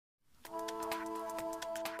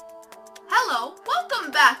Hello,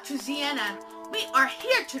 welcome back to ZNN. We are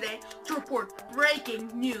here today to report breaking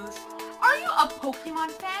news. Are you a Pokemon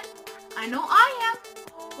fan? I know I am.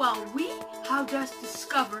 Well, we have just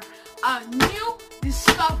discovered a new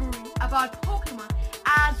discovery about Pokemon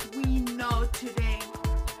as we know today.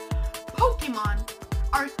 Pokemon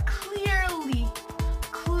are clearly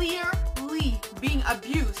being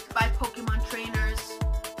abused by Pokemon trainers.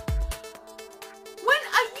 When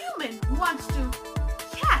a human wants to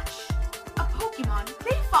catch a Pokemon,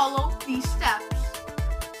 they follow these steps.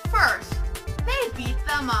 First, they beat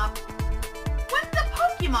them up. When the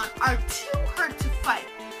Pokemon are too hurt to fight,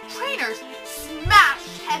 trainers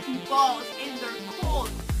smash heavy balls in their cold,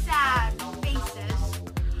 sad faces.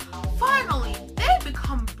 Finally, they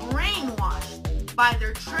become brainwashed by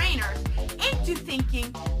their trainers into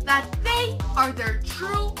thinking that they are their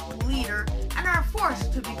true leader and are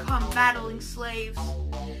forced to become battling slaves.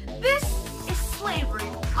 This is slavery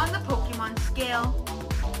on the Pokemon scale.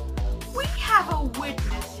 We have a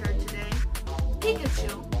witness here today,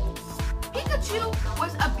 Pikachu. Pikachu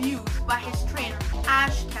was abused by his trainer,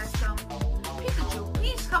 Ash Ketchum. Pikachu,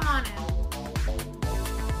 please come on in.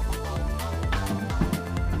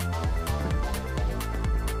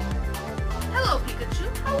 Hello,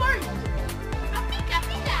 Pikachu. How are you today?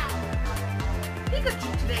 Pikachu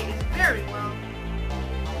today is very well.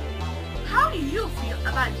 How do you feel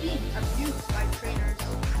about being abused by trainers?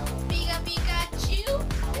 Pikachu,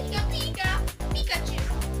 Pikachu.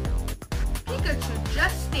 Pikachu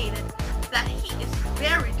just stated that he is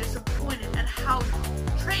very disappointed at how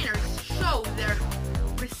trainers show their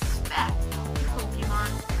respect to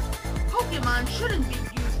Pokemon. Pokemon shouldn't be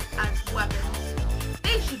used as weapons.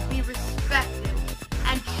 They should be respected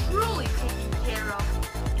and truly taken care of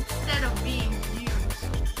instead of being used.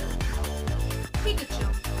 Pikachu,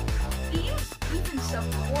 do you even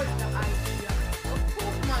support the idea of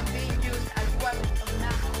Pokemon being used as weapons of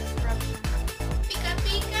mass destruction?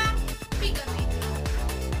 Pikachu.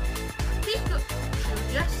 Pikachu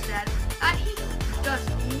just said that he does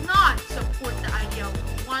not support the idea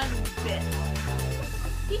one bit.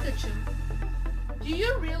 Pikachu, do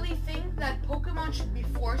you really think that Pokemon should be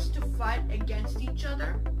forced to fight against each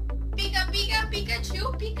other? Pikachu.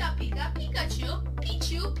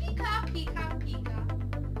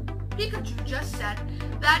 Pikachu just said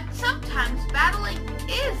that sometimes battling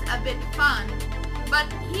is a bit fun, but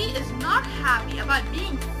he is not happy about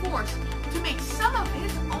being forced to make some of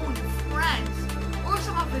his own friends or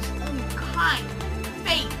some of his own kind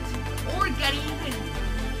faint or get even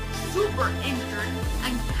super injured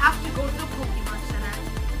and have to go to the Pokemon Center.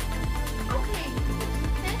 Okay,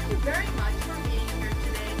 thank you very much for being here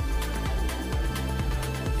today.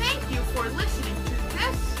 Thank you for listening to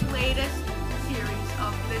this latest series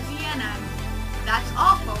of the ZNN. That's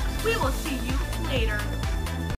all, folks. We will see you later.